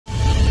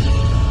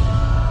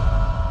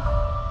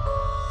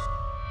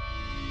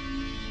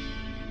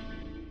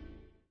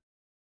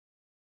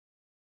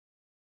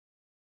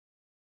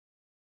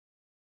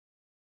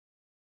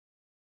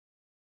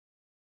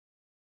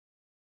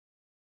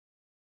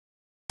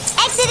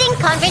Exiting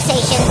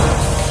conversation.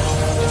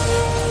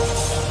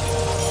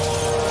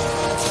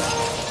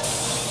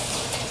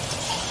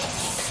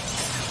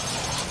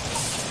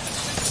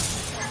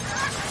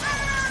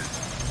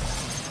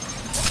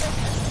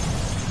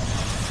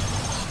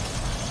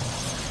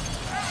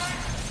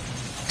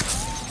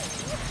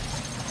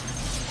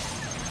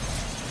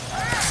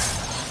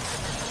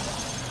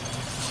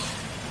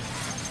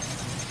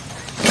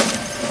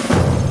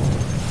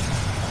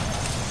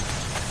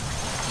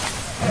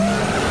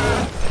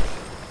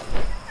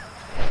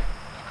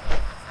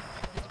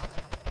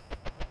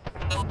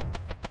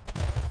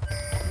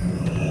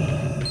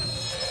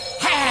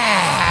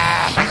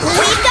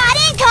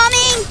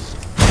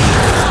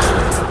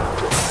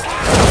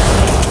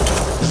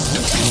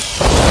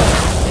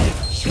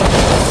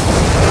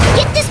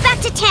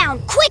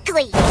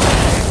 Quickly!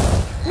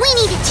 We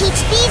need to teach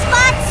these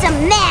bots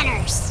some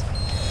manners!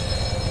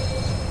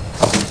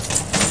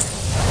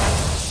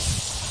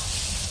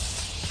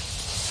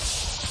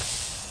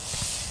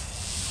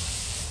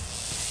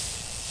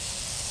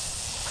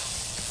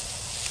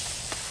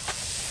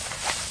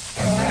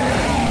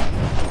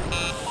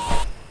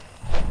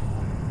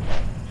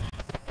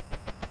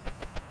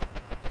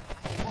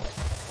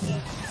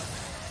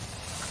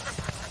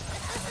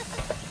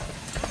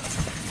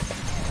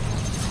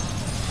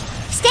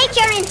 State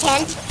your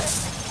intent.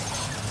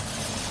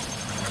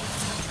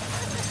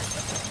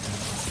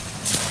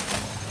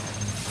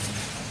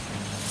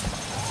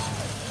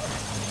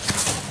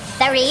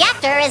 The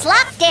reactor is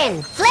locked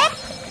in. Flip,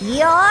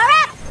 you're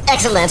up.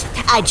 Excellent.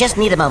 I just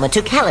need a moment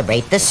to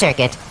calibrate the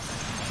circuit.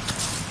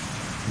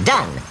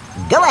 Done.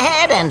 Go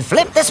ahead and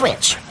flip the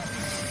switch.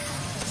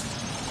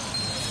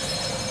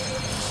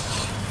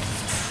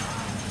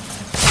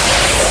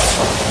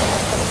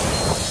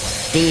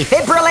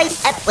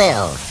 Defibrillate at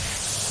will.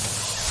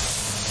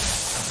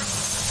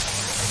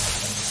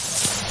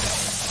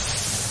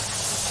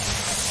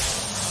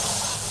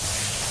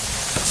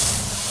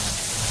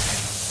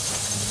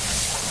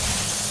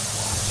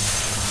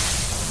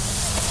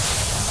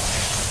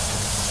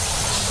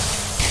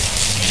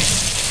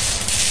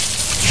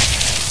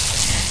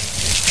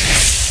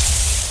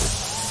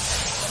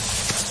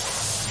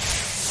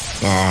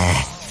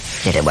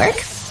 Did it work?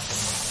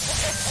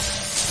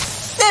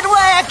 It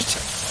worked!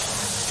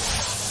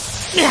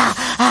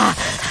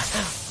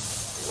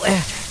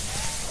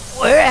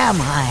 Where am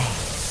I?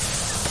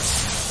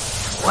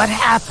 What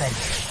happened?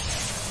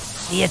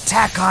 The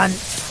attack on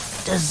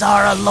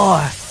Dazara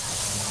Lore.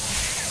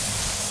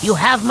 You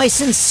have my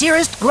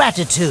sincerest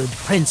gratitude,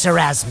 Prince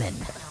Erasmin.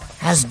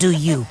 As do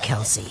you,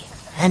 Kelsey.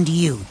 And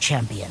you,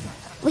 Champion.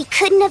 We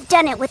couldn't have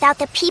done it without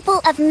the people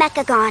of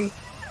Mekkagon.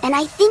 And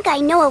I think I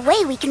know a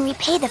way we can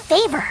repay the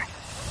favor.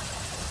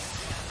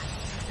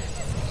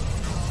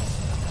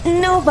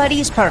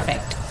 Nobody's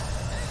perfect.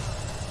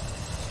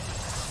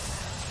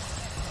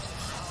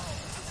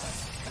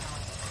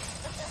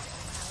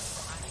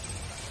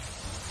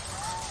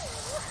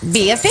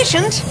 Be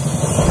efficient.